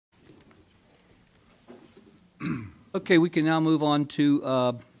Okay, we can now move on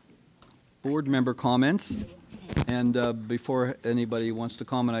to board member comments. And before anybody wants to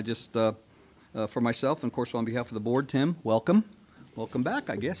comment, I just, for myself, and of course on behalf of the board, Tim, welcome. Welcome back,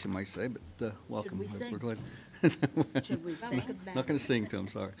 I guess you might say, but welcome. We're glad. Should we sing? Not going to sing, Tim,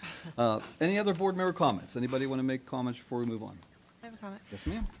 sorry. Any other board member comments? Anybody want to make comments before we move on? I have a comment. Yes,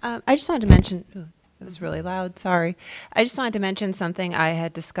 ma'am. I just wanted to mention, ooh, it was really loud, sorry. I just wanted to mention something I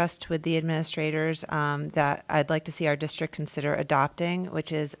had discussed with the administrators that I'd like to see our district consider adopting,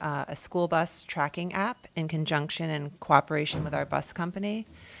 which is a school bus tracking app in conjunction and cooperation with our bus company.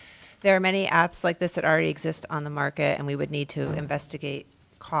 There are many apps like this that already exist on the market, and we would need to investigate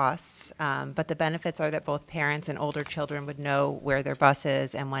costs, but the benefits are that both parents and older children would know where their bus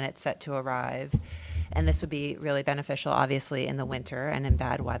is and when it's set to arrive. And this would be really beneficial, obviously, in the winter and in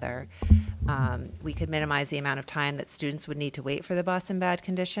bad weather. We could minimize the amount of time that students would need to wait for the bus in bad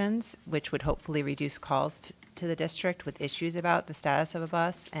conditions, which would hopefully reduce calls to the district with issues about the status of a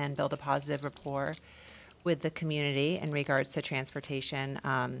bus and build a positive rapport with the community in regards to transportation.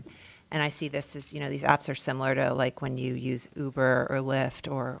 And I see this as, these apps are similar to like when you use Uber or Lyft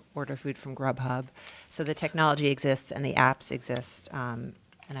or order food from Grubhub. So the technology exists and the apps exist, and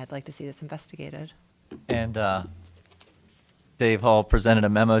I'd like to see this investigated. And Dave Hall presented a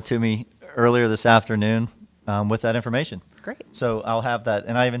memo to me earlier this afternoon with that information. Great. So I'll have that.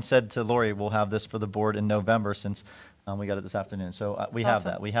 And I even said to Lori, we'll have this for the board in November since we got it this afternoon. So we have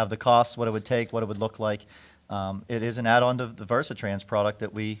that. We have the costs, what it would take, what it would look like. It is an add-on to the VersaTrans product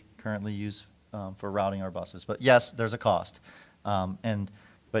that we currently use for routing our buses. But yes, there's a cost.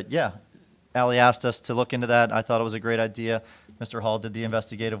 But yeah, Allie asked us to look into that. I thought it was a great idea. Mr. Hall did the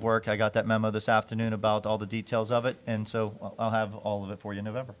investigative work. I got that memo this afternoon about all the details of it, and so I'll have all of it for you in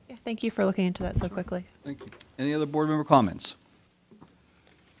November. Yeah, thank you for looking into that so quickly. Thank you. Any other board member comments?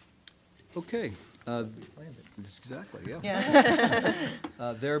 Okay. Exactly, yeah.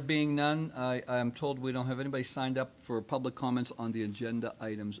 There being none, I am told we don't have anybody signed up for public comments on the agenda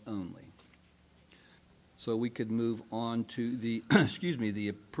items only. So we could move on to the, excuse me, the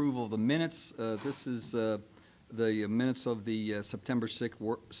approval of the minutes. This is the minutes of the September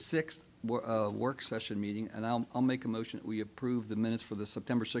 6th work session meeting, and I'll make a motion that we approve the minutes for the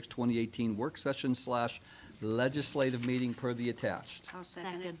September 6th, 2018 work session / legislative meeting per the attached. I'll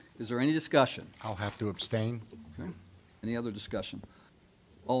second. Is there any discussion? I'll have to abstain. Okay. Any other discussion?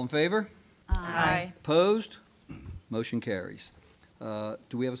 All in favor? Aye. Opposed? Motion carries. Do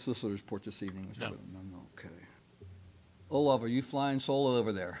we have a solicitor's report this evening? Mr. No. No. Okay. Olaf, are you flying solo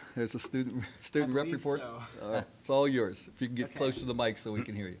over there? There's a student rep report? So. All right. It's all yours. If you can get close to the mic so we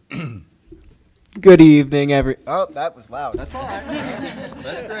can hear you. Good evening, Oh, that was loud. That's all right.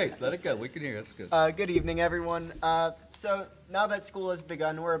 That's great. Let it go. We can hear you. That's good. Good evening, everyone. So now that school has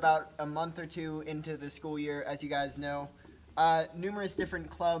begun, we're about a month or two into the school year, as you guys know. Numerous different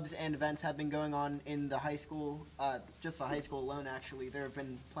clubs and events have been going on in the high school, just the high school alone, actually. There have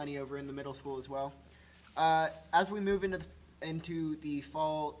been plenty over in the middle school as well. As we move into the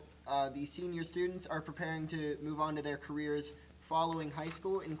fall, the senior students are preparing to move on to their careers following high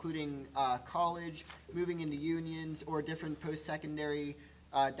school, including college, moving into unions, or different post-secondary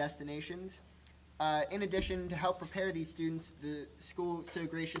destinations. In addition, to help prepare these students, the school so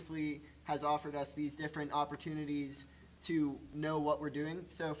graciously has offered us these different opportunities to know what we're doing.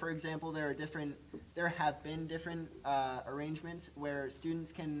 So, for example, there have been different arrangements where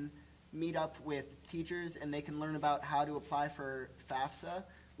students can meet up with teachers and they can learn about how to apply for FAFSA,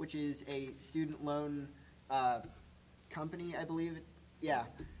 which is a student loan company, I believe. Yeah.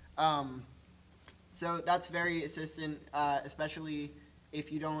 So that's very assistant, especially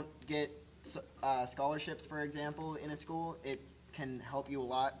if you don't get scholarships, for example, in a school. It can help you a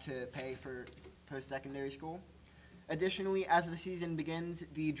lot to pay for post-secondary school. Additionally, as the season begins,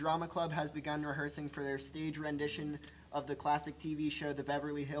 the drama club has begun rehearsing for their stage rendition of the classic TV show The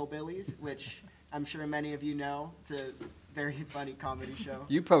Beverly Hillbillies, which I'm sure many of you know. It's a very funny comedy show.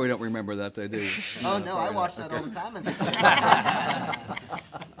 You probably don't remember that, though, do you? Oh, no, I watched that all the time as a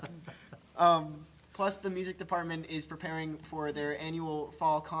kid. Plus, the music department is preparing for their annual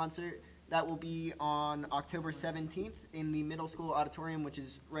fall concert that will be on October 17th in the middle school auditorium, which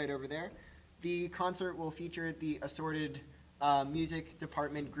is right over there. The concert will feature the assorted music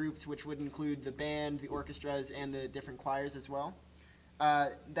department groups, which would include the band, the orchestras, and the different choirs as well.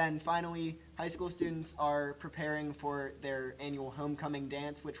 Then finally, high school students are preparing for their annual homecoming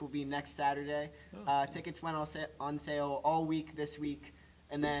dance, which will be next Saturday. Tickets went on sale all week this week.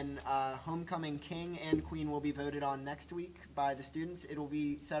 And then homecoming king and queen will be voted on next week by the students. It will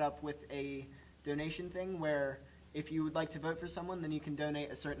be set up with a donation thing where if you would like to vote for someone, then you can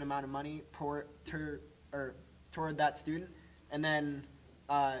donate a certain amount of money toward that student. And then,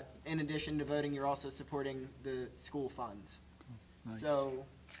 in addition to voting, you're also supporting the school funds. Nice. So,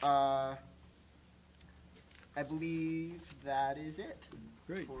 I believe that is it.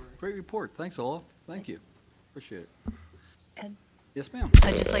 Great, for- great report. Thanks, Olaf. Thank you. Appreciate it. Ed? Yes, ma'am.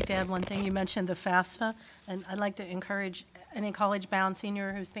 I'd just like to add one thing. You mentioned the FAFSA, and I'd like to encourage any college-bound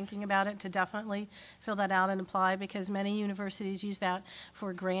senior who's thinking about it to definitely fill that out and apply, because many universities use that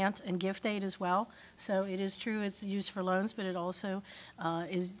for grant and gift aid as well. So it is true, it's used for loans, but it also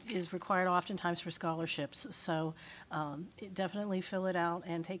is required oftentimes for scholarships. So definitely fill it out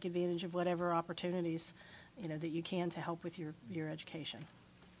and take advantage of whatever opportunities, that you can to help with your education.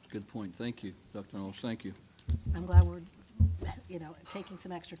 Good point. Thank you, Dr. Knowles. Thank you. I'm glad we're, taking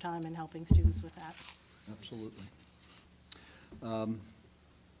some extra time and helping students with that. Absolutely.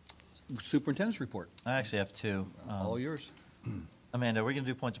 Superintendent's report. I actually have two. All yours. Amanda, are we going to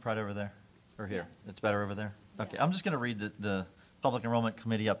do points of pride over there or here? It's better over there? Okay, I'm just going to read the Public Enrollment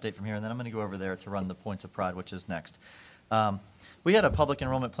Committee update from here, and then I'm going to go over there to run the points of pride, which is next. We had a Public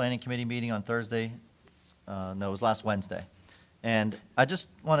Enrollment Planning Committee meeting on Thursday. No, it was last Wednesday. And I just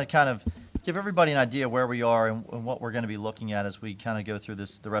want to kind of give everybody an idea where we are and what we're going to be looking at as we kind of go through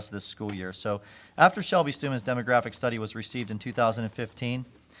the rest of this school year. So after Shelby Stuman's demographic study was received in 2015,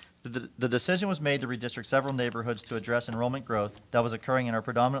 the decision was made to redistrict several neighborhoods to address enrollment growth that was occurring in our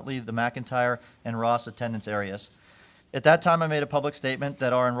predominantly the McIntyre and Ross attendance areas. At that time, I made a public statement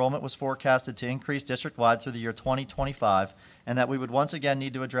that our enrollment was forecasted to increase district-wide through the year 2025, and that we would once again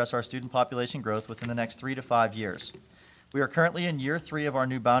need to address our student population growth within the next 3 to 5 years. We are currently in year 3 of our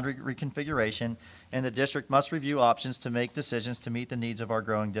new boundary reconfiguration, and the district must review options to make decisions to meet the needs of our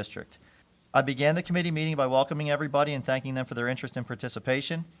growing district. I began the committee meeting by welcoming everybody and thanking them for their interest and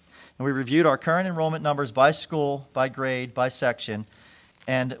participation. And we reviewed our current enrollment numbers by school, by grade, by section,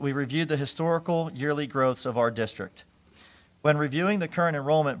 and we reviewed the historical yearly growths of our district. When reviewing the current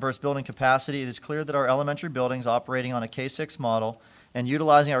enrollment versus building capacity, it is clear that our elementary buildings operating on a K-6 model and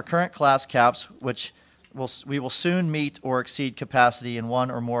utilizing our current class caps, which we will soon meet or exceed capacity in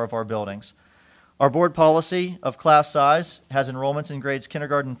one or more of our buildings. Our board policy of class size has enrollments in grades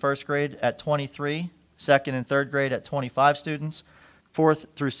kindergarten and first grade at 23, second and third grade at 25 students. Fourth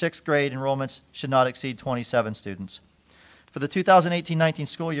through sixth grade enrollments should not exceed 27 students. For the 2018-19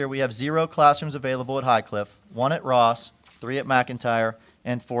 school year, we have 0 classrooms available at Highcliffe, 1 at Ross, 3 at McIntyre,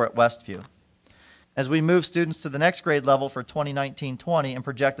 and 4 at Westview. As we move students to the next grade level for 2019-20 and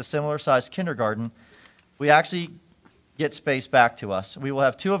project a similar sized kindergarten, we actually get space back to us. We will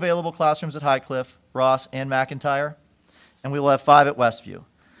have 2 available classrooms at Highcliffe, Ross, and McIntyre, and we will have 5 at Westview.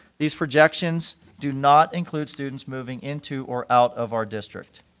 These projections do not include students moving into or out of our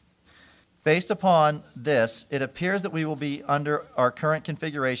district. Based upon this, it appears that we will be under our current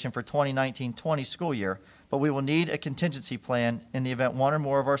configuration for 2019-20 school year, but we will need a contingency plan in the event one or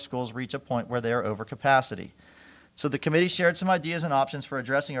more of our schools reach a point where they are over capacity. So the committee shared some ideas and options for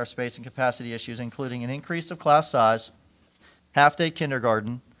addressing our space and capacity issues, including an increase of class size, half-day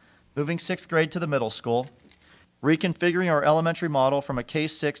kindergarten, moving 6th grade to the middle school, reconfiguring our elementary model from a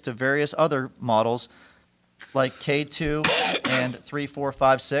K-6 to various other models like K-2 and 3, 4,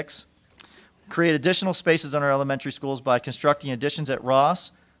 5, 6, create additional spaces in our elementary schools by constructing additions at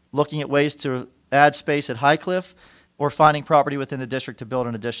Ross, looking at ways to add space at Highcliffe, or finding property within the district to build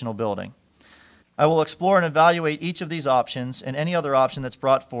an additional building. I will explore and evaluate each of these options and any other option that's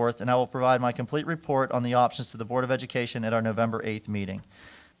brought forth, and I will provide my complete report on the options to the Board of Education at our November 8th meeting.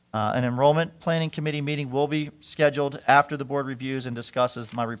 An enrollment planning committee meeting will be scheduled after the board reviews and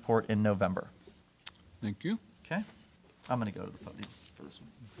discusses my report in November. Thank you. Okay? I'm going to go to the podium for this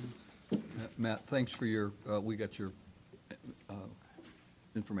one. Matt, thanks for your, we got your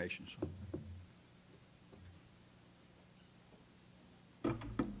information. So.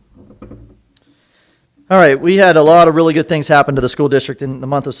 All right, we had a lot of really good things happen to the school district in the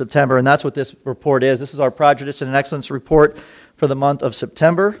month of September, and that's what this report is. This is our Prejudice and Excellence report for the month of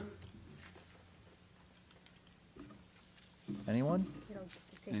September. Anyone?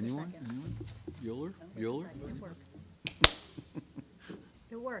 Anyone? Bueller? Bueller?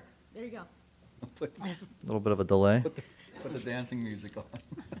 It works. There you go. A little bit of a delay. Put the dancing music on.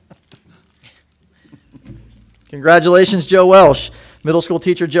 Congratulations, Joe Welsh. Middle school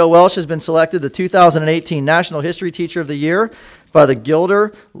teacher Joe Welsh has been selected the 2018 National History Teacher of the Year by the Gilder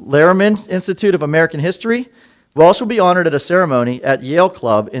Lehrman Institute of American History. Welsh will be honored at a ceremony at Yale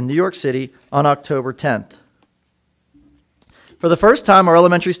Club in New York City on October 10th. For the first time, our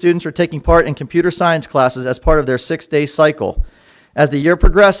elementary students are taking part in computer science classes as part of their 6-day cycle. As the year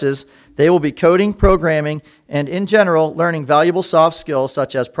progresses, they will be coding, programming, and in general, learning valuable soft skills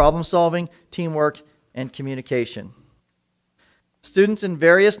such as problem solving, teamwork, and communication. Students in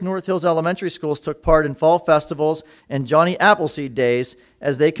various North Hills elementary schools took part in fall festivals and Johnny Appleseed Days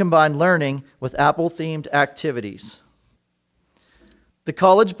as they combined learning with apple-themed activities. The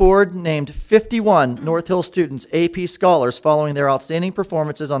College Board named 51 North Hills students AP Scholars following their outstanding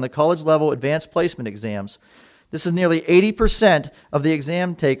performances on the college-level advanced placement exams. This is nearly 80% of the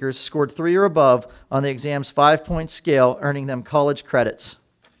exam takers scored 3 or above on the exam's 5-point scale, earning them college credits.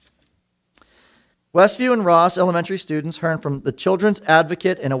 Westview and Ross elementary students heard from the children's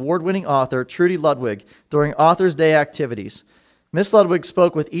advocate and award-winning author Trudy Ludwig during Authors' Day activities. Miss Ludwig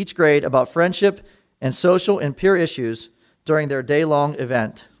spoke with each grade about friendship and social and peer issues during their day-long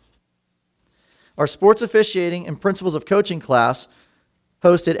event. Our sports officiating and principles of coaching class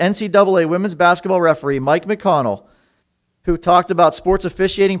hosted NCAA women's basketball referee Mike McConnell, who talked about sports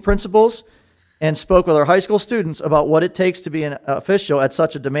officiating principles and spoke with our high school students about what it takes to be an official at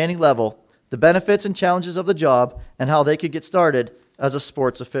such a demanding level, the benefits and challenges of the job, and how they could get started as a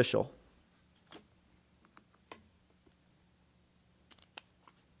sports official.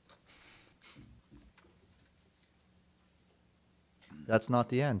 That's not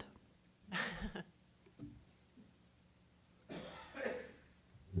the end.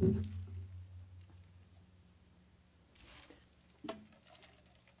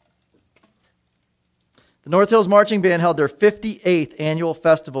 The North Hills Marching Band held their 58th annual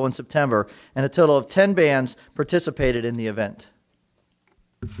festival in September, and a total of 10 bands participated in the event.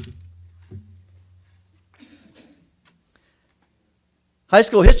 High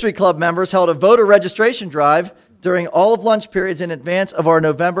School History Club members held a voter registration drive during all of lunch periods in advance of our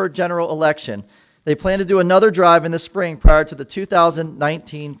November general election. They plan to do another drive in the spring prior to the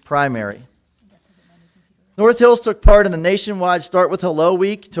 2019 primary. North Hills took part in the nationwide Start with Hello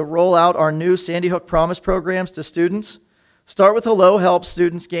Week to roll out our new Sandy Hook Promise programs to students. Start with Hello helps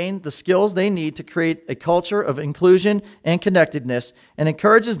students gain the skills they need to create a culture of inclusion and connectedness, and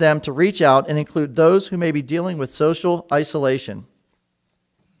encourages them to reach out and include those who may be dealing with social isolation.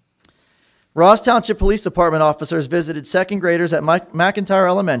 Ross Township Police Department officers visited second graders at McIntyre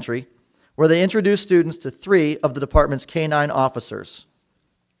Elementary, where they introduced students to 3 of the department's K-9 officers.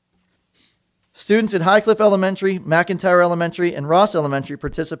 Students at Highcliffe Elementary, McIntyre Elementary, and Ross Elementary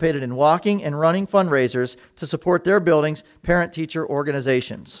participated in walking and running fundraisers to support their buildings' parent-teacher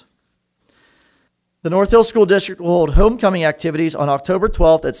organizations. The North Hills School District will hold homecoming activities on October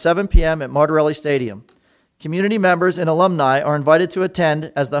 12th at 7 p.m. at Martorelli Stadium. Community members and alumni are invited to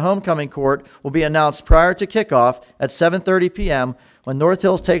attend, as the homecoming court will be announced prior to kickoff at 7:30 p.m. when North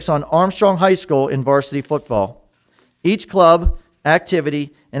Hills takes on Armstrong High School in varsity football. Each club,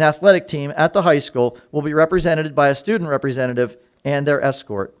 activity, and athletic team at the high school will be represented by a student representative and their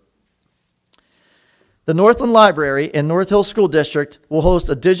escort. The Northland Library and North Hills School District will host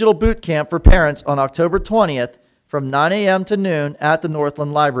a digital boot camp for parents on October 20th from 9 a.m. to noon at the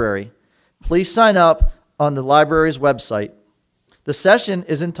Northland Library. Please sign up on the library's website. The session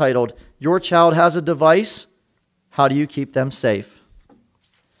is entitled, Your Child Has a Device? How do you keep them safe?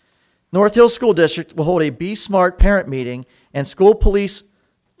 North Hills School District will hold a Be Smart parent meeting and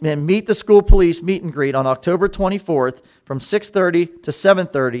meet the school police meet and greet on October 24th from 6:30 to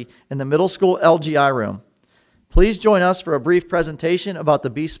 7:30 in the middle school LGI room. Please join us for a brief presentation about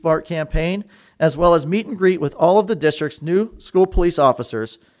the Be Smart campaign, as well as meet and greet with all of the district's new school police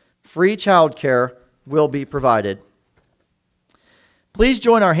officers. Free childcare will be provided. Please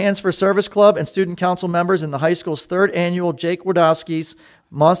join our Hands for Service Club and Student Council members in the high school's 3rd annual Jake Wardowski's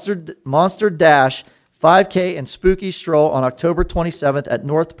Monster Dash 5K and Spooky Stroll on October 27th at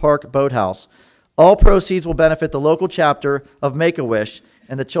North Park Boathouse. All proceeds will benefit the local chapter of Make-A-Wish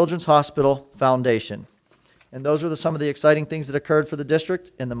and the Children's Hospital Foundation. And those are some of the exciting things that occurred for the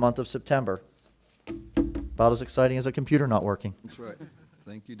district in the month of September. About as exciting as a computer not working. That's right.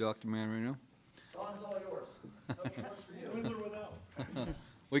 Thank you, Dr. Manarino. Don, it's all yours. With or without?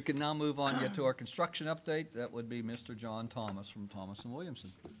 We can now move on yet to our construction update. That would be Mr. John Thomas from Thomas &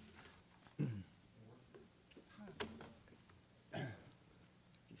 Williamson.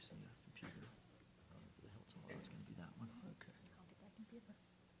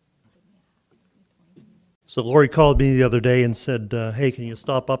 So Lori called me the other day and said, hey, can you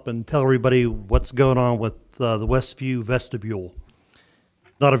stop up and tell everybody what's going on with the Westview vestibule?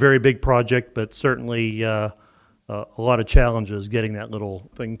 Not a very big project, but certainly a lot of challenges getting that little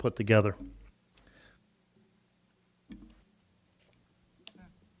thing put together.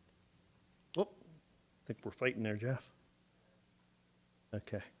 Oh, I think we're fighting there, Jeff.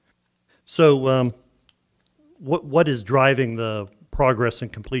 Okay. So what is driving the progress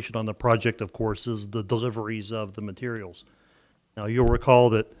and completion on the project, of course, is the deliveries of the materials. Now, you'll recall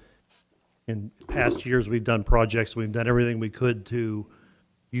that in past years, we've done projects, we've done everything we could to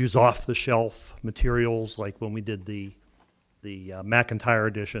use off-the-shelf materials, like when we did the McIntyre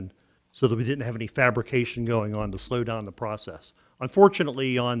edition, so that we didn't have any fabrication going on to slow down the process.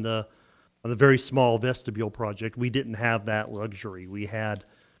 Unfortunately, on the very small vestibule project, we didn't have that luxury. We had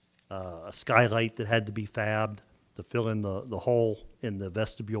a skylight that had to be fabbed to fill in the hole in the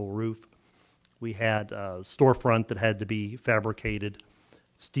vestibule roof. We had a storefront that had to be fabricated,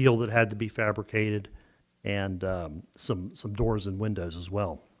 steel that had to be fabricated, and some doors and windows as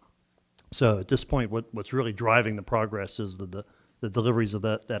well. So at this point, what's really driving the progress is the deliveries of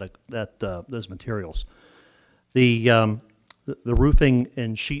those materials. The roofing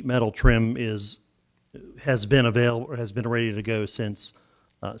and sheet metal trim has been available, has been ready to go since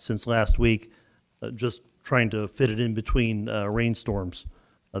last week. Just trying to fit it in between rainstorms.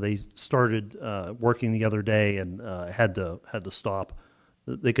 They started working the other day and had to stop.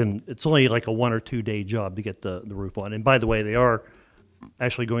 It's only like a 1 or 2 day job to get the roof on. And by the way, they are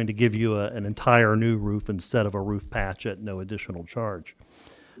actually going to give you an entire new roof instead of a roof patch at no additional charge.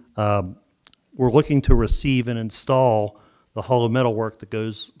 We're looking to receive and install the hollow metal work that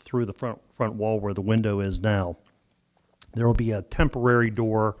goes through the front wall where the window is now. There will be a temporary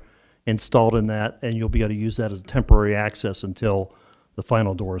door installed in that, and you'll be able to use that as a temporary access until the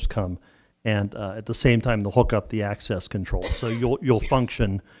final doors come. And at the same time, they'll hook up the access control. So you'll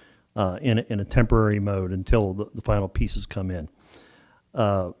function in a temporary mode until the final pieces come in.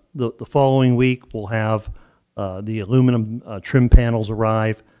 The following week, we'll have the aluminum trim panels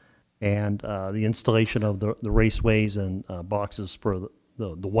arrive, and the installation of the raceways and boxes for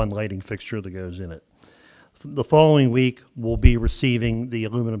the one lighting fixture that goes in it. The following week, we'll be receiving the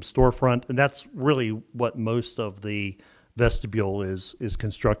aluminum storefront, and that's really what most of the vestibule is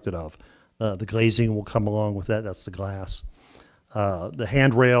constructed of. The glazing will come along with that. That's the glass. The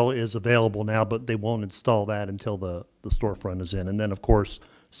handrail is available now, but they won't install that until the storefront is in. And then, of course,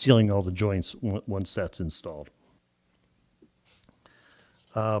 sealing all the joints once that's installed.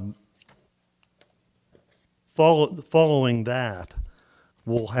 Following that,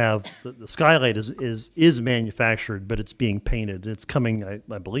 we'll have the skylight is manufactured, but it's being painted. It's coming, I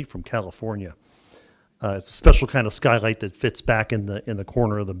believe, from California. It's a special kind of skylight that fits back in the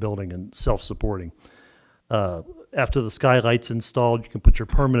corner of the building and self-supporting. After the skylight's installed, you can put your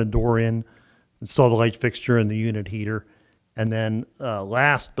permanent door in, install the light fixture and the unit heater, and then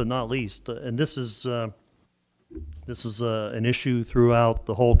last but not least, and this is an issue throughout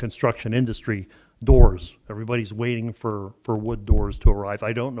the whole construction industry. Doors. Everybody's waiting for wood doors to arrive.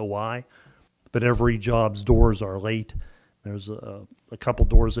 I don't know why, but every job's doors are late. There's a couple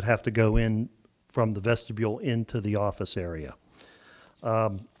doors that have to go in from the vestibule into the office area.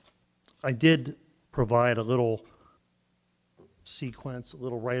 I did provide a little sequence, a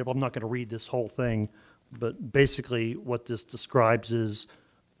little write-up. I'm not going to read this whole thing, but basically what this describes is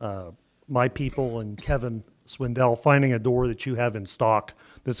my people and Kevin Swindell finding a door that you have in stock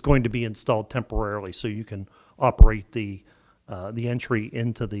that's going to be installed temporarily so you can operate the entry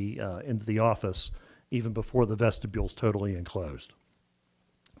into the office even before the vestibule is totally enclosed.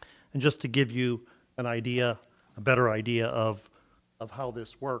 And just to give you an idea, a better idea of how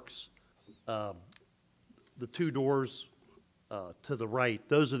this works, the two doors to the right,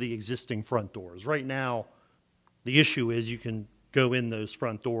 those are the existing front doors. Right now, the issue is you can go in those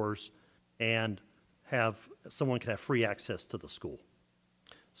front doors and someone can have free access to the school.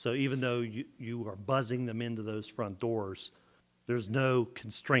 So even though you are buzzing them into those front doors, there's no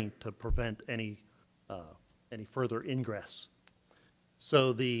constraint to prevent any further ingress.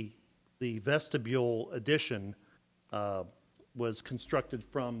 So the vestibule addition was constructed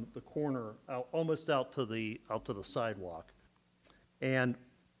from the corner almost out to the sidewalk. And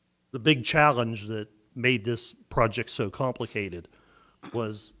the big challenge that made this project so complicated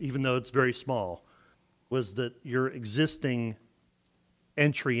was, even though it's very small, was that your existing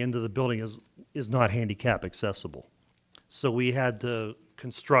entry into the building is not handicap accessible. So we had to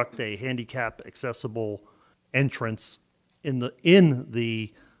construct a handicap accessible entrance in the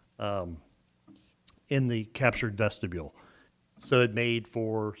captured vestibule. So it made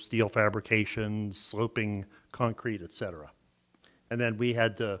for steel fabrication, sloping concrete, etc. And then we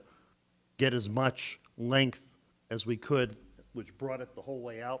had to get as much length as we could, which brought it the whole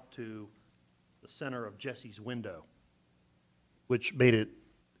way out to the center of Jesse's window, which made it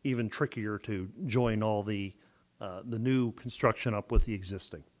even trickier to join all the new construction up with the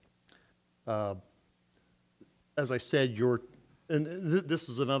existing. As I said, this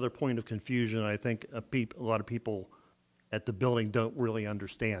is another point of confusion I think a lot of people at the building don't really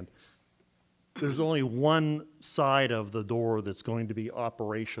understand. there's only one side of the door that's going to be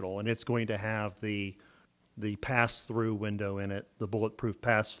operational, and it's going to have the pass-through window in it, the bulletproof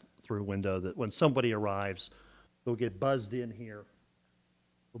pass-through window, that when somebody arrives, they'll get buzzed in here.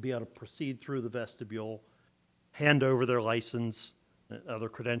 They'll be able to proceed through the vestibule, hand over their license, and other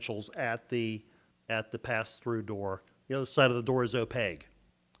credentials at the pass-through door. The other side of the door is opaque.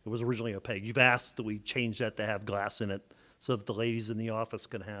 It was originally opaque. You've asked that we change that to have glass in it so that the ladies in the office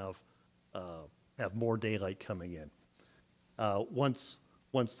can have more daylight coming in. Once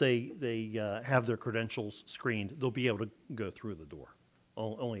they have their credentials screened, they'll be able to go through the door,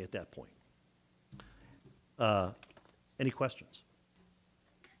 only at that point. Any questions?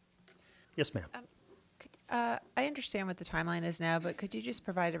 Yes, ma'am. I understand what the timeline is now, but could you just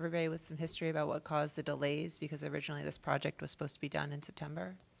provide everybody with some history about what caused the delays? Because originally this project was supposed to be done in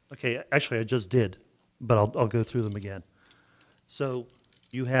September. Okay, actually, I just did, but I'll go through them again. So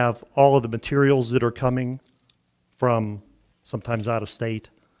you have all of the materials that are coming from sometimes out of state,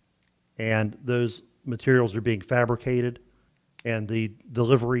 and those materials are being fabricated, and the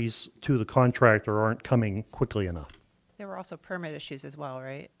deliveries to the contractor aren't coming quickly enough. There were also permit issues as well,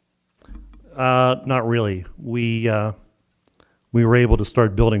 right? Not really. We were able to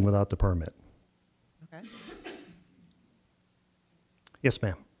start building without the permit. Okay. Yes,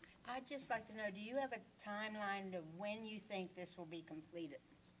 ma'am. I'd just like to know, do you have a timeline of when you think this will be completed?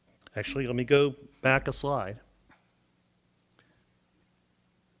 Actually, let me go back a slide.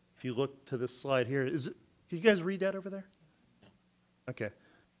 If you look to this slide here, can you guys read that over there? Okay.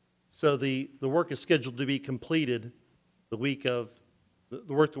 So the work is scheduled to be completed the week of,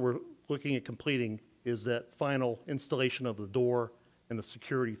 the work that we're looking at completing is that final installation of the door and the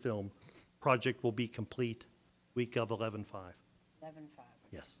security film. Project will be complete week of 11/5. 11/5.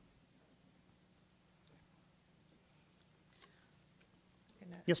 Yes.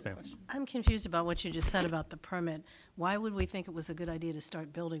 Yes, ma'am. I'm confused about what you just said about the permit. Why would we think it was a good idea to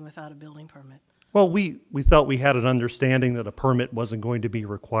start building without a building permit? Well, we thought we had an understanding that a permit wasn't going to be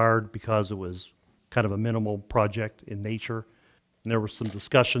required because it was kind of a minimal project in nature. And there were some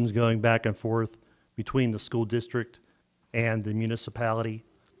discussions going back and forth between the school district and the municipality.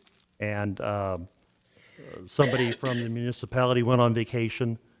 And somebody from the municipality went on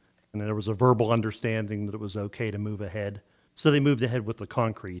vacation, and there was a verbal understanding that it was okay to move ahead. So they moved ahead with the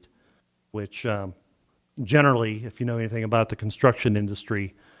concrete, which generally, if you know anything about the construction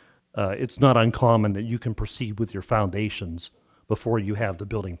industry, it's not uncommon that you can proceed with your foundations before you have the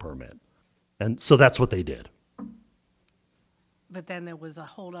building permit. And so that's what they did. But then there was a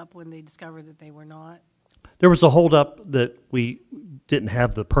holdup when they discovered that they were not. There was a holdup that we didn't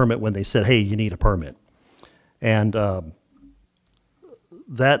have the permit when they said, hey, you need a permit. And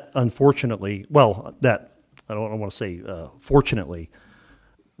that unfortunately, well, that, I don't want to say fortunately,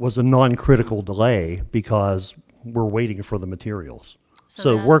 was a non-critical delay because we're waiting for the materials.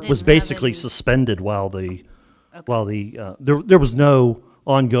 So that work was didn't have basically any- suspended while there was no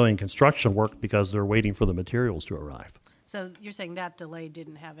ongoing construction work because they're waiting for the materials to arrive. So you're saying that delay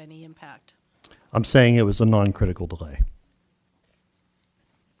didn't have any impact? I'm saying it was a non-critical delay.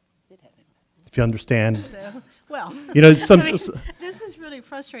 If you understand, So, well, you know, some, I mean, this is really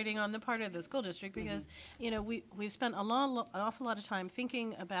frustrating on the part of the school district because, you know, we've spent an awful lot of time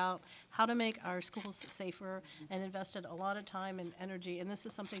thinking about how to make our schools safer and invested a lot of time and energy, and this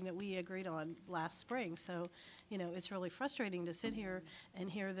is something that we agreed on last spring. So, you know, it's really frustrating to sit here and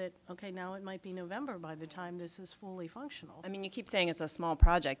hear that, okay, now it might be November by the time this is fully functional. I mean, you keep saying it's a small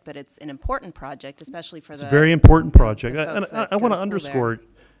project, but it's an important project, especially for it's the. a very important project. the And folks that I go want to to school underscore,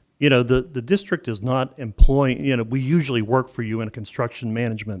 you know, the district is not employing, you know, we usually work for you in a construction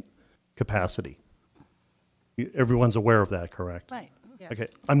management capacity. Everyone's aware of that, correct? Right. Okay,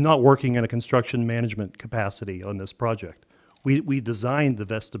 I'm not working in a construction management capacity on this project. We designed the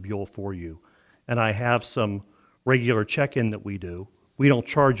vestibule for you, and I have some regular check-in that we do. We don't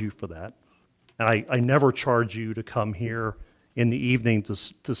charge you for that. And I never charge you to come here in the evening to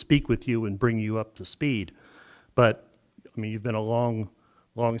speak with you and bring you up to speed. But, I mean, you've been a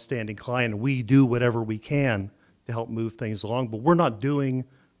long-standing client, and we do whatever we can to help move things along, but we're not doing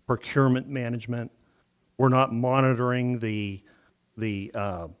procurement management. We're not monitoring the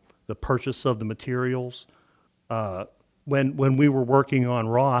purchase of the materials. When we were working on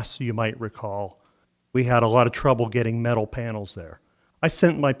Ross, you might recall, we had a lot of trouble getting metal panels there. I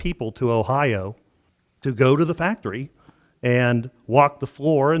sent my people to Ohio to go to the factory and walk the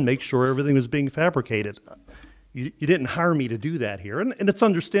floor and make sure everything was being fabricated. You didn't hire me to do that here, and it's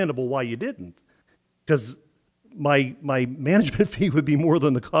understandable why you didn't, because my management fee would be more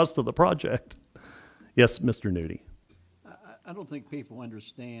than the cost of the project. Yes, Mr. Nudie. I don't think people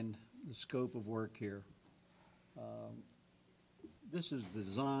understand the scope of work here. This is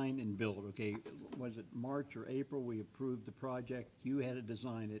design and build, okay? Was it March or April we approved the project? You had to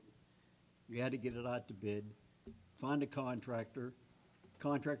design it. You had to get it out to bid, find a contractor.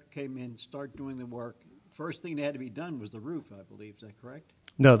 Contractor came in, start doing the work. First thing that had to be done was the roof, I believe. Is that correct?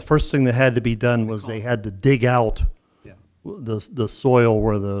 No, the first thing that had to be done was they had to dig out Yeah. the soil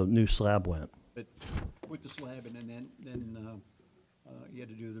where the new slab went. But put the slab in, and then you had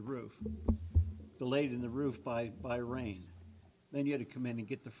to do the roof. Delayed in the roof by rain. Then you had to come in and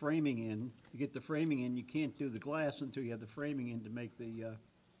get the framing in. To get the framing in, you can't do the glass until you have the framing in to make the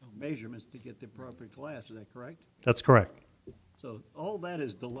measurements to get the appropriate glass. Is that correct? That's correct. So all that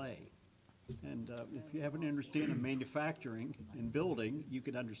is delay. And if you have an understanding of manufacturing and building, you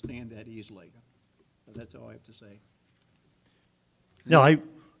can understand that easily. So that's all I have to say. No,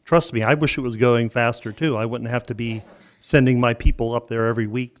 trust me, I wish it was going faster too. I wouldn't have to be sending my people up there every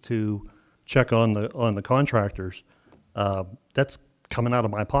week to check on the contractors. That's coming out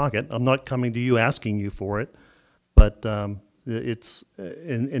of my pocket. I'm not coming to you asking you for it, but it's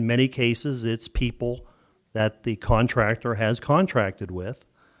in many cases it's people that the contractor has contracted with,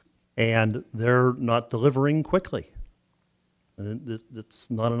 and they're not delivering quickly. And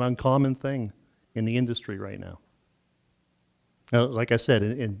it's not an uncommon thing in the industry right now. Like I said,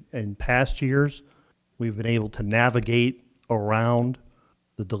 in past years, we've been able to navigate around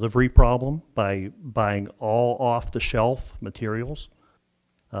the delivery problem by buying all off-the-shelf materials,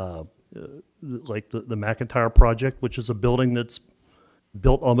 like the McIntyre project, which is a building that's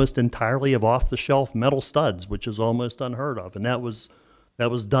built almost entirely of off-the-shelf metal studs, which is almost unheard of. And that was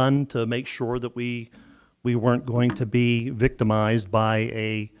done to make sure that we weren't going to be victimized by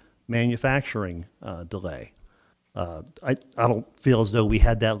a manufacturing delay. I don't feel as though we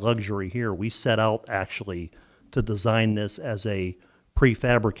had that luxury here. We set out actually to design this as a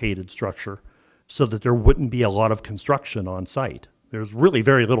prefabricated structure so that there wouldn't be a lot of construction on site. There's really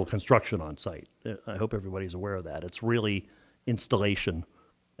very little construction on site. I hope everybody's aware of that. It's really installation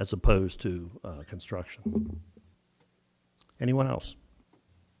as opposed to construction. Anyone else?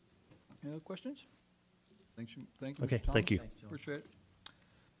 Any other questions? Thank you, Mr. Okay, Thomas. thank you. Appreciate it.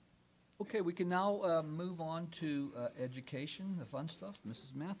 Okay, we can now move on to education, the fun stuff.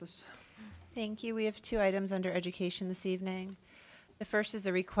 Mrs. Mathis. Thank you. We have 2 items under education this evening. The first is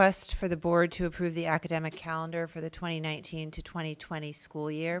a request for the board to approve the academic calendar for the 2019 to 2020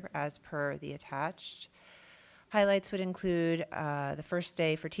 school year as per the attached. Highlights would include the first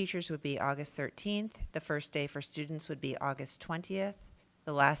day for teachers would be August 13th. The first day for students would be August 20th.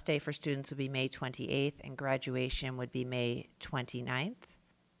 The last day for students would be May 28th, and graduation would be May 29th.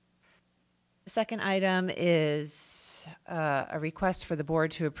 The second item is a request for the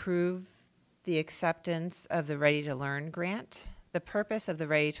board to approve the acceptance of the Ready to Learn grant. The purpose of the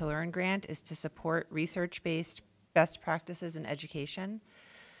Ready to Learn grant is to support research-based best practices in education.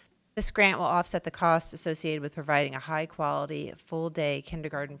 This grant will offset the costs associated with providing a high-quality, full-day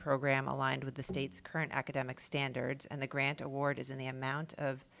kindergarten program aligned with the state's current academic standards, and the grant award is in the amount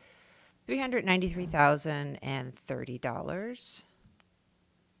of $393,030.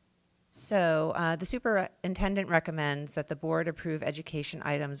 So the superintendent recommends that the board approve education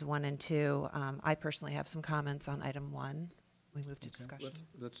items 1 and 2. I personally have some comments on item 1. We move to discussion.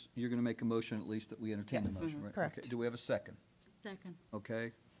 You're going to make a motion at least that we entertain the Yes. motion, right? Correct. Okay, do we have a second? Second.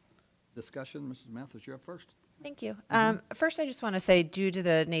 Okay. Discussion, Mrs. Mathis, you're up first. Thank you. First, I just want to say, due to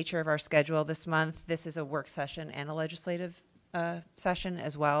the nature of our schedule this month, this is a work session and a legislative session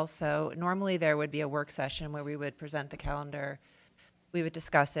as well. So normally there would be a work session where we would present the calendar, we would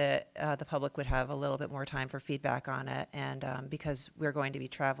discuss it, the public would have a little bit more time for feedback on it, and because we're going to be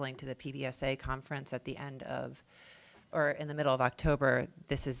traveling to the PBSA conference at the end of, or in the middle of October,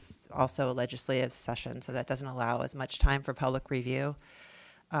 this is also a legislative session, so that doesn't allow as much time for public review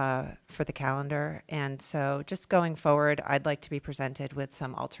for the calendar. And so just going forward, I'd like to be presented with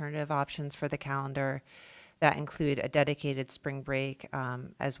some alternative options for the calendar that include a dedicated spring break,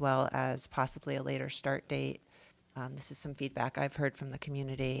 as well as possibly a later start date. This is some feedback I've heard from the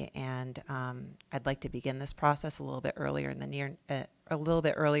community, and I'd like to begin this process a little bit earlier in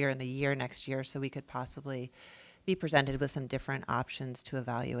the year next year, so we could possibly be presented with some different options to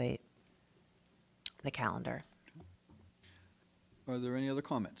evaluate the calendar. Are there any other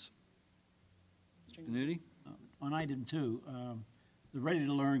comments? Mr. Nudi? On item 2, the Ready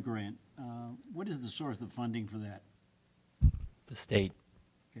to Learn grant, what is the source of funding for that? The state.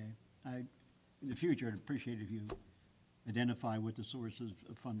 Okay. In the future, I'd appreciate if you identify what the sources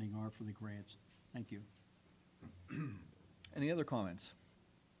of funding are for the grants. Thank you. Any other comments?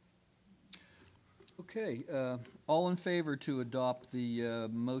 Okay, all in favor to adopt the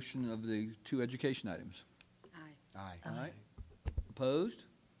motion of the 2 education items? Aye. Opposed?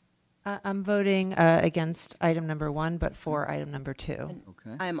 I'm voting against item number 1, but for item number 2.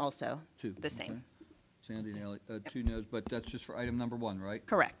 Okay. I am also 2. the same. Okay. Sandy and Ellie, 2 noes, but that's just for item number 1, right?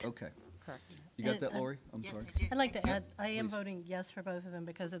 Correct. Okay. Correct. You got And- that, Lori? I'm sorry. I'd like to add, I am voting yes for both of them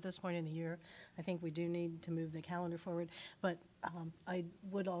because at this point in the year, I think we do need to move the calendar forward. But I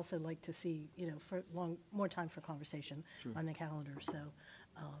would also like to see, for more time for conversation on the calendar. So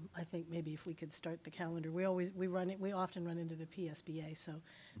I think maybe if we could start the calendar, we often run into the PSBA. So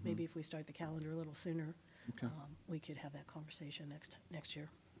maybe if we start the calendar a little sooner, Okay. we could have that conversation next year.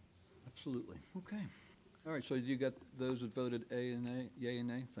 Absolutely. Okay. All right, so you got those that voted A and A, yea and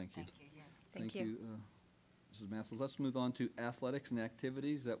nay? Thank you. Thank you, yes. Thank you. Mrs. Mathis. Let's move on to athletics and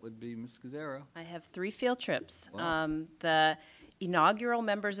activities. That would be Ms. Gazzaro. I have 3 field trips. Wow. The inaugural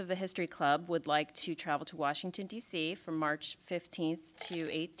members of the History Club would like to travel to Washington, D.C. from March 15th to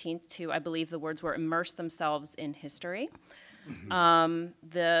 18th to, I believe the words were, immerse themselves in history.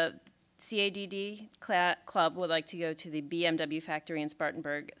 The CADD Club would like to go to the BMW factory in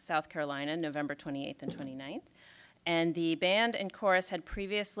Spartanburg, South Carolina, November 28th and 29th. And the band and chorus had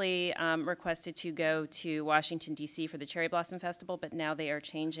previously requested to go to Washington, D.C. for the Cherry Blossom Festival, but now they are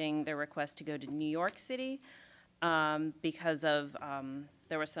changing their request to go to New York City because of,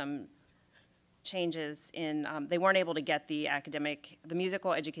 there were some changes in, they weren't able to get the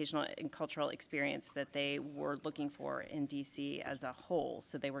musical, educational, and cultural experience that they were looking for in D.C. as a whole,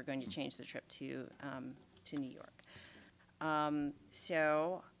 so they were going to change the trip to New York.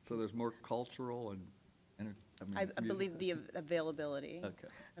 So there's more cultural and I believe the availability. Okay.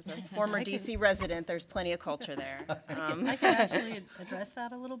 As a former DC resident, there's plenty of culture there. I can actually address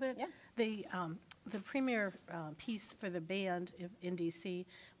that a little bit. Yeah. The premier piece for the band in DC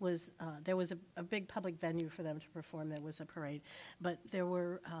was, there was a big public venue for them to perform. There was a parade. But there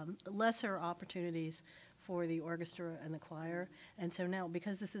were lesser opportunities for the orchestra and the choir. And so now,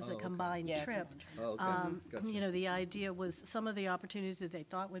 because this is a combined Yeah, trip, Oh, okay. Gotcha. the idea was some of the opportunities that they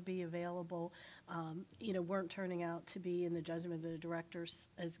thought would be available, weren't turning out to be, in the judgment of the directors,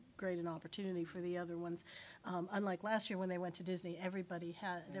 as great an opportunity for the other ones. Unlike last year when they went to Disney,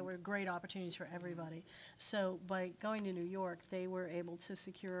 there were great opportunities for everybody. So by going to New York, they were able to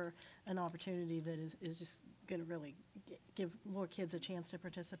secure an opportunity that is just going to really give more kids a chance to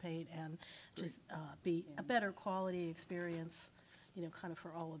participate and just be a better quality experience, kind of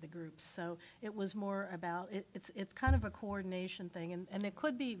for all of the groups. So it was more about, it's kind of a coordination thing, and it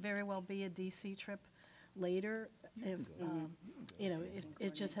could very well be a DC trip later. If,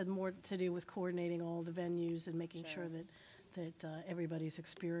 it just had more to do with coordinating all the venues and making sure that everybody's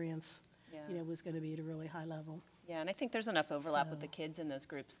experience, was going to be at a really high level. Yeah, and I think there's enough overlap with the kids in those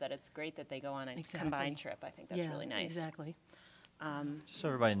groups that it's great that they go on a combined trip. I think that's really nice. Exactly. Just so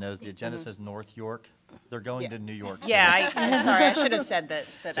everybody knows, the agenda says North York. They're going to New York City. Yeah, I'm sorry, I should have said that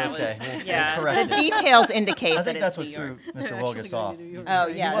okay. was, We'll correct the it. details indicate I that think it's that's New what York. threw Mr. Wilgus off. Oh,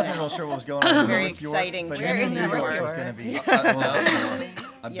 He yeah. wasn't real sure what was going on in Very North York, exciting but trip. he knew Where New is York New was York? going to be.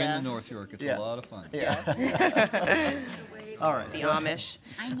 I've been to North York. It's a lot of fun. Yeah. All right. The Amish.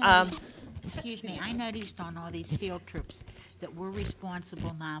 Excuse me, I noticed on all these field trips that we're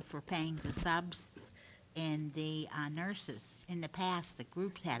responsible now for paying the subs and the nurses. In the past, the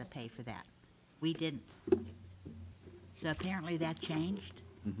groups had to pay for that. We didn't. So apparently that changed.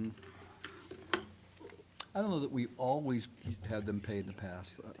 I don't know that we always had them pay in the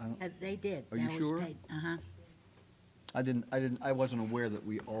past. They did. Are you That was sure? paid. Uh-huh, I wasn't aware that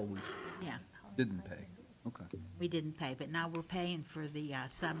we always yeah. didn't pay. Okay. We didn't pay, but now we're paying for the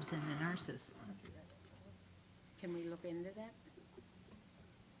subs and the nurses. Can we look into that?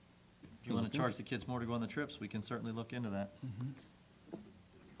 If you want to charge the kids more to go on the trips, we can certainly look into that.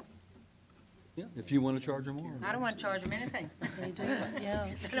 Yeah, if you want to charge them more. I don't want to charge them anything. They do, yeah.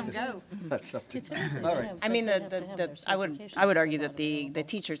 Let them go. That's up to It's you. okay. All right. Yeah, I but mean, they have to have their I would certifications argue for that the available.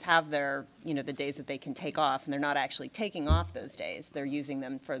 teachers have their, the days that they can take off, and they're not actually taking off those days. They're using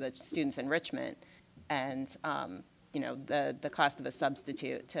them for the students' enrichment, and, the cost of a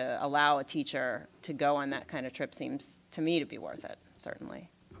substitute to allow a teacher to go on that kind of trip seems, to me, to be worth it, certainly.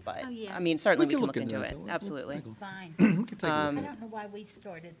 But, Oh, yeah. I mean, certainly we can can look look into into it, that. We'll absolutely. take a look. Fine. We can take a I look. don't know why we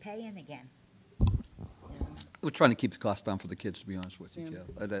started paying again. We're trying to keep the cost down for the kids, to be honest with you,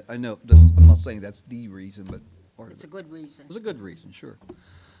 Jeff. I know, I'm not saying that's the reason, but part of It's a it. good reason. It's a good reason, sure.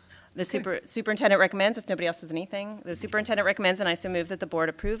 The superintendent recommends, if nobody else has anything, the superintendent recommends, and I so move that the board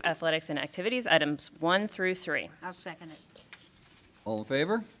approve athletics and activities, items 1 through 3. I'll second it. All in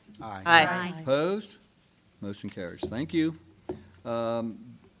favor? Aye. Opposed? Motion carries. Thank you.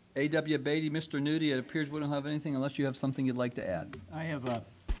 A.W. Beatty, Mr. Nudi, it appears we don't have anything unless you have something you'd like to add. I have a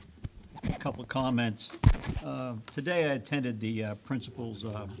couple of comments. Today I attended the principals'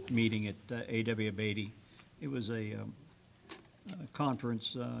 meeting at A.W. Beatty. It was a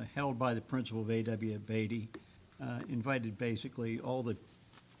conference held by the principal of A.W. Beatty, invited basically all the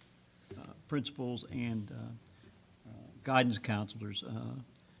principals and guidance counselors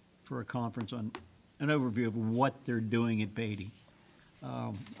for a conference on an overview of what they're doing at Beatty.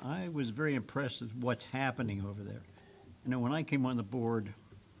 I was very impressed with what's happening over there. You know, when I came on the board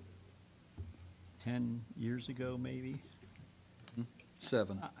 10 years ago, maybe,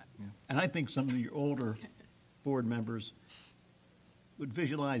 7. and I think some of your older board members would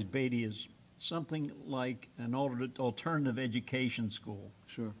visualize Beatty as something like an alternative education school.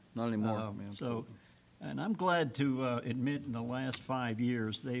 Sure, not anymore. So, and I'm glad to admit in the last 5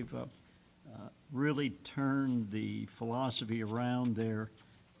 years, they've really turned the philosophy around there.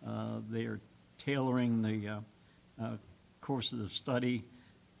 They are tailoring the courses of study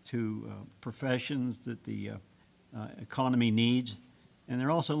to professions that the economy needs. And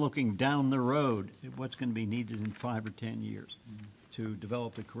they're also looking down the road at what's going to be needed in 5 or 10 years to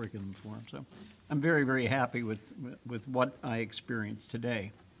develop the curriculum for them. So I'm very, very happy with what I experienced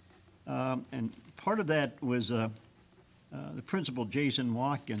today. And part of that was the principal, Jason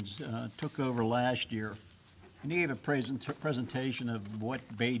Watkins, took over last year, and he gave a presentation of what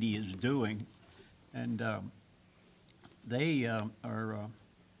Beatty is doing. And they are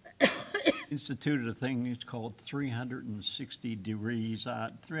instituted a thing it's called 360 degrees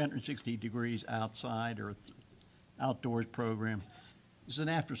outside, or outdoors program. It's an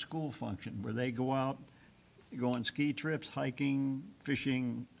after-school function where they go out, go on ski trips, hiking,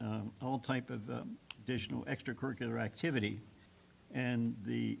 fishing, all type of additional extracurricular activity, and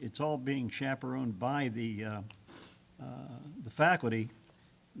it's all being chaperoned by the faculty.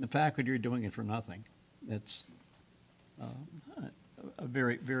 The faculty are doing it for nothing. That's a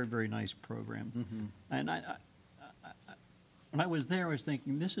very, very, very nice program. And when I was there, I was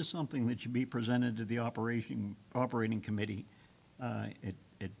thinking this is something that should be presented to the operating committee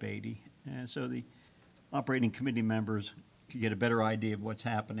at Beatty, and so the operating committee members could get a better idea of what's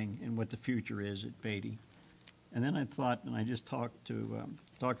happening and what the future is at Beatty. And then I thought, and I just talked to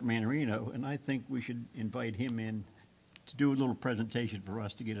Dr. Manarino, and I think we should invite him in to do a little presentation for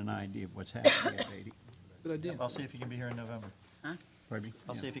us to get an idea of what's happening at Beatty. Good idea. I'll see if he can be here in November. Pardon me?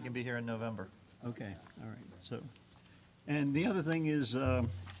 I'll see if he can be here in November. Okay, all right. So, and the other thing is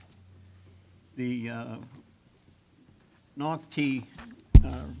the NOCT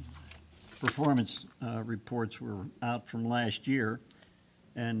performance reports were out from last year,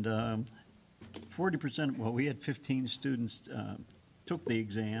 and 40%, well, we had 15 students took the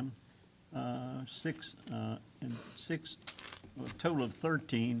exam, a total of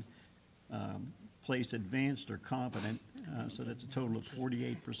 13 placed advanced or competent, so that's a total of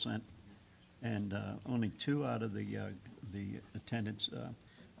 48%, and only 2 out of the attendants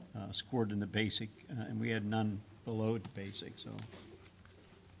scored in the basic, and we had none below the basic, so.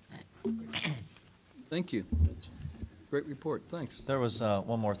 Thank you. Great report, thanks. There was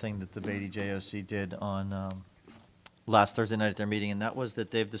one more thing that the Beatty JOC did on last Thursday night at their meeting, and that was that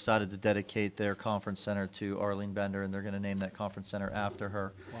they've decided to dedicate their conference center to Arlene Bender, and they're going to name that conference center after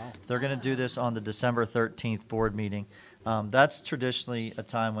her. Wow. They're going to do this on the December 13th board meeting. That's traditionally a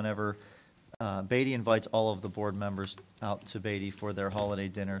time whenever Beatty invites all of the board members out to Beatty for their holiday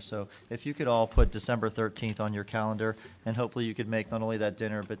dinner. So if you could all put December 13th on your calendar, and hopefully you could make not only that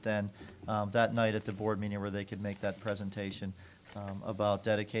dinner, but then that night at the board meeting where they could make that presentation about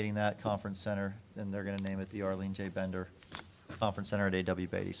dedicating that conference center, and they're going to name it the Arlene J. Bender Conference Center at A.W.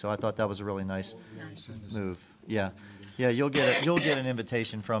 Beatty. So I thought that was a really nice move. Yeah. Yeah, you'll get an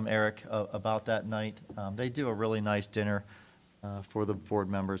invitation from Eric about that night. They do a really nice dinner for the board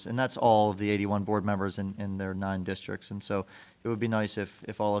members, and that's all of the 81 board members in their 9 districts. And so it would be nice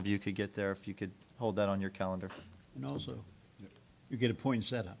if all of you could get there, if you could hold that on your calendar. And also, you get a point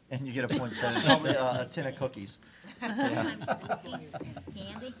set up. And you get a point set, probably a tin of cookies. Yeah.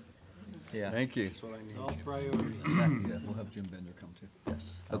 Candy? Yeah. Thank you. All priorities. Yeah, we'll have Jim Bender come too.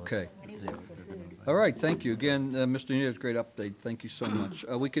 Yes. Okay. All right, thank you. Again, Mr. Nito, great update. Thank you so much.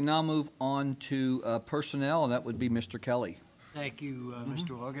 We can now move on to personnel, and that would be Mr. Kelly. Thank you,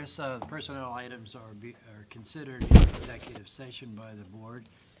 Mr. August. The personnel items are considered in executive session by the board.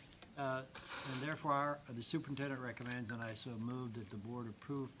 And therefore, the superintendent recommends, and I so move, that the board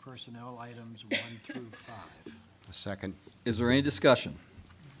approve personnel items 1 through 5. A second. Is there any discussion?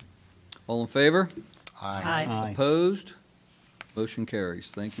 All in favor? Aye. Aye. Opposed? Motion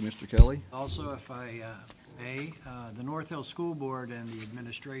carries. Thank you, Mr. Kelly. Also, if I A, the North Hill School Board and the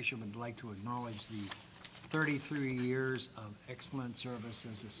administration would like to acknowledge the 33 years of excellent service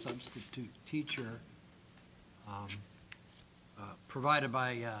as a substitute teacher provided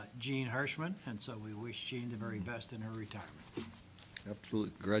by Jean Hirschman, and so we wish Jean the very best in her retirement.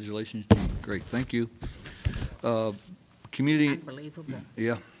 Absolutely. Congratulations, Dean. Great, thank you. Community, Unbelievable.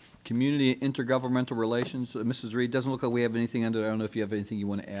 yeah, community intergovernmental relations. Mrs. Reed, doesn't look like we have anything under, I don't know if you have anything you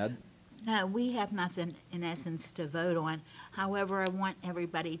want to add? No, we have nothing, in essence, to vote on. However, I want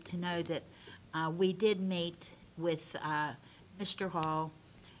everybody to know that we did meet with Mr. Hall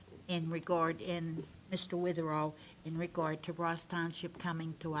and Mr. Witherall in regard to Ross Township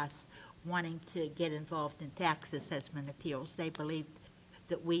coming to us wanting to get involved in tax assessment appeals. They believed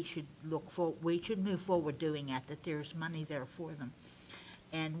that we should move forward doing that there's money there for them.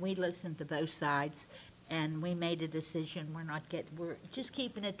 And we listened to both sides, and we made a decision. We're just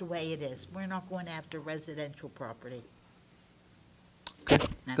keeping it the way it is. We're not going after residential property. Okay,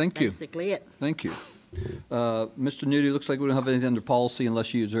 thank you. That's basically it. Thank you. Mr. Nudie, looks like we don't have anything under policy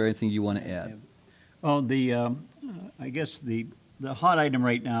unless is there anything you want to add? Well, I guess the hot item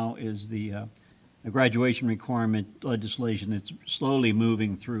right now is the graduation requirement legislation that's slowly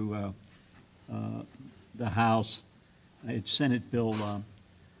moving through the House. It's Senate Bill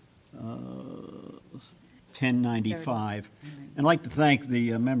 1095. And I'd like to thank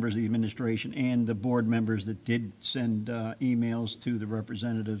the members of the administration and the board members that did send emails to the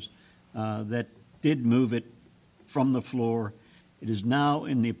representatives that did move it from the floor. It is now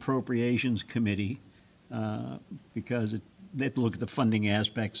in the Appropriations Committee because they have to look at the funding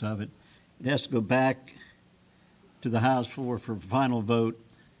aspects of it. It has to go back to the House for final vote,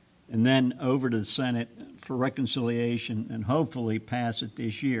 and then over to the Senate for reconciliation and hopefully pass it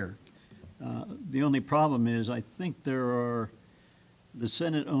this year. The only problem is I think the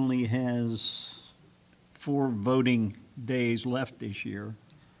Senate only has 4 voting days left this year,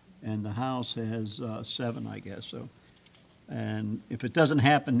 and the House has 7, I guess. So, and if it doesn't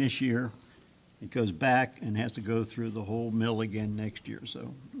happen this year, it goes back and has to go through the whole mill again next year.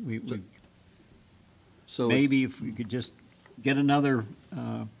 So So maybe if we could just get another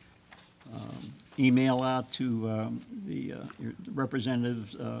email out to the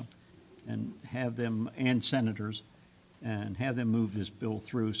representatives and have them, and senators, and have them move this bill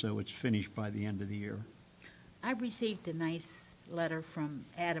through so it's finished by the end of the year. I received a nice letter from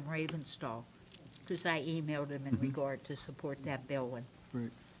Adam Ravenstall, because I emailed him in regard to support that bill one. Great.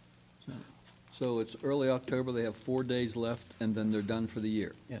 So it's early October, they have 4 days left, and then they're done for the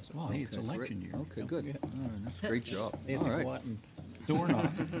year? Yes, well, hey, it's Okay, great. election year. Okay, good. Yeah. All right, that's a great job. They have All to right. go out and door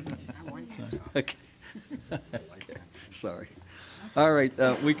knock. Okay. Okay. Sorry. All right,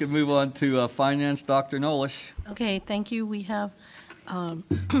 we can move on to finance, Dr. Nolish. Okay, thank you. We have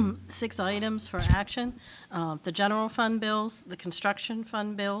 6 items for action. The general fund bills, the construction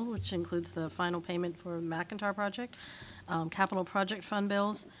fund bill, which includes the final payment for the McIntyre project, capital project fund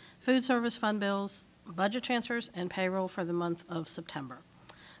bills, food service fund bills, budget transfers, and payroll for the month of September.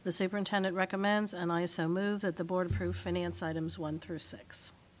 The superintendent recommends, and I so move, that the board approve finance items 1 through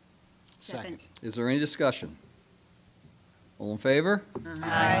 6. Second. Is there any discussion? All in favor?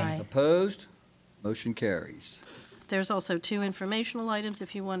 Aye. Opposed? Motion carries. There's also 2 informational items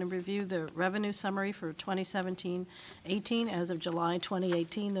if you want to review the revenue summary for 2017-18 as of July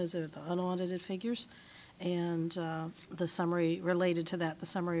 2018. Those are the unaudited figures. And the summary related to that, the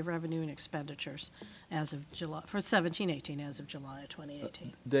summary of revenue and expenditures as of July, for 17-18 as of July of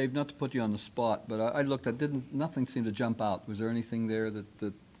 2018. Dave, not to put you on the spot, but I looked, nothing seemed to jump out. Was there anything there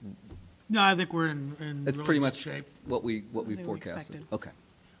that No, I think we're in it's really pretty good much shape. what we we forecasted? expected. Okay,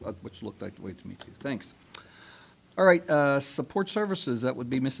 which looked like the way to me too. Thanks. All right, support services, that would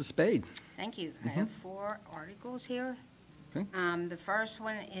be Mrs. Spade. Thank you. I have 4 articles here. Okay. The first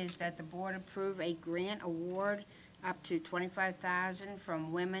one is that the board approve a grant award up to $25,000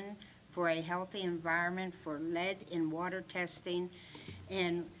 from Women for a Healthy Environment for lead in water testing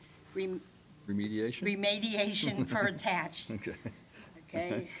and Remediation? remediation per attached. Okay.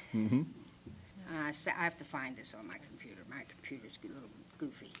 Okay? Mm-hmm. So I have to find this on my computer. My computer's a little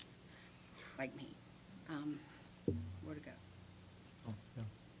goofy, like me. Where'd it go? Oh, yeah.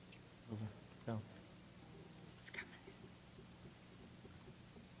 Over. Go. It's coming.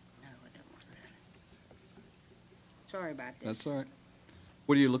 No, I don't want that. Sorry about this. That's all right.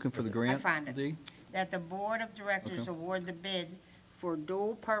 What are you looking for, the grant? found it. Dee? That the Board of Directors Okay. award the bid for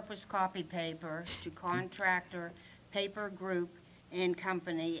dual-purpose copy paper to contractor Paper Group and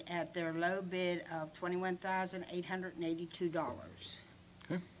Company at their low bid of $21,882.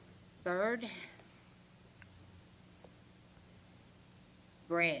 Okay. Third,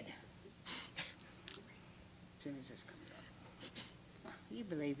 bread. As soon as this comes up. You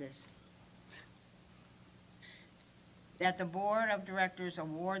believe this? That the Board of Directors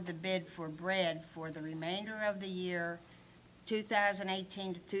award the bid for bread for the remainder of the year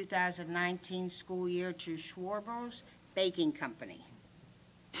 2018 to 2019 school year to Schwarber's Baking Company.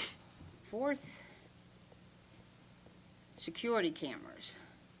 Fourth, security cameras.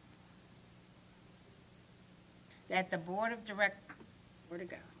 That the Board of where'd it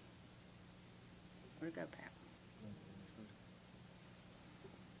go? Where'd it go, Pat?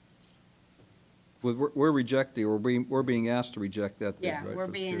 We're rejecting, or we're being asked to reject that bid, Yeah, right, we're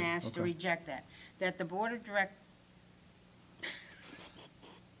for being security? asked to Okay. reject that. That the Board of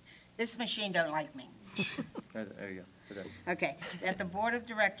This machine don't like me. There you go. Okay, that the Board of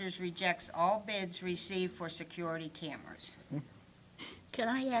Directors rejects all bids received for security cameras. Can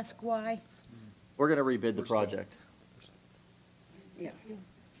I ask why? We're going to rebid the project. Yeah.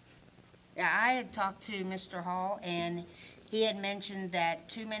 Yeah, I had talked to Mr. Hall, and he had mentioned that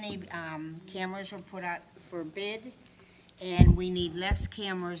too many cameras were put out for bid, and we need less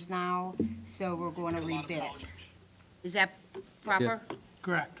cameras now, so we're going to rebid it. Is that proper?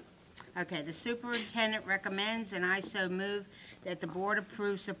 Correct. Okay, the superintendent recommends, and I so move, that the board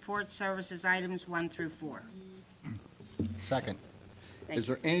approve support services items 1 through 4. Second. Is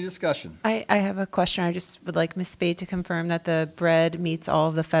there any discussion? I have a question. I just would like Ms. Spade to confirm that the bread meets all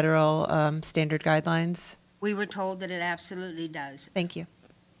of the federal standard guidelines. We were told that it absolutely does. Thank you.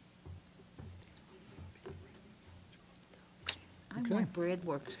 I Okay. want bread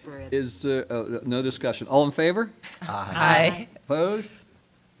works bread. Is, no discussion. All in favor? Aye. Opposed?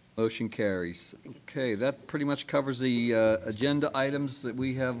 Motion carries. Okay, that pretty much covers the agenda items. That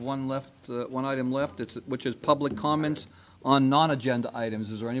we have one item left, which is public comments on non-agenda items.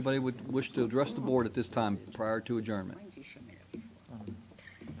 Is there anybody would wish to address the board at this time prior to adjournment?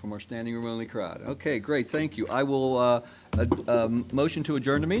 From our standing room only crowd. Okay, great, thank you. I will motion to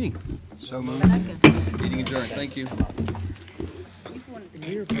adjourn the meeting. So moved. Meeting adjourned, thank you.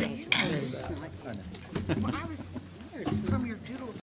 I was from your doodles.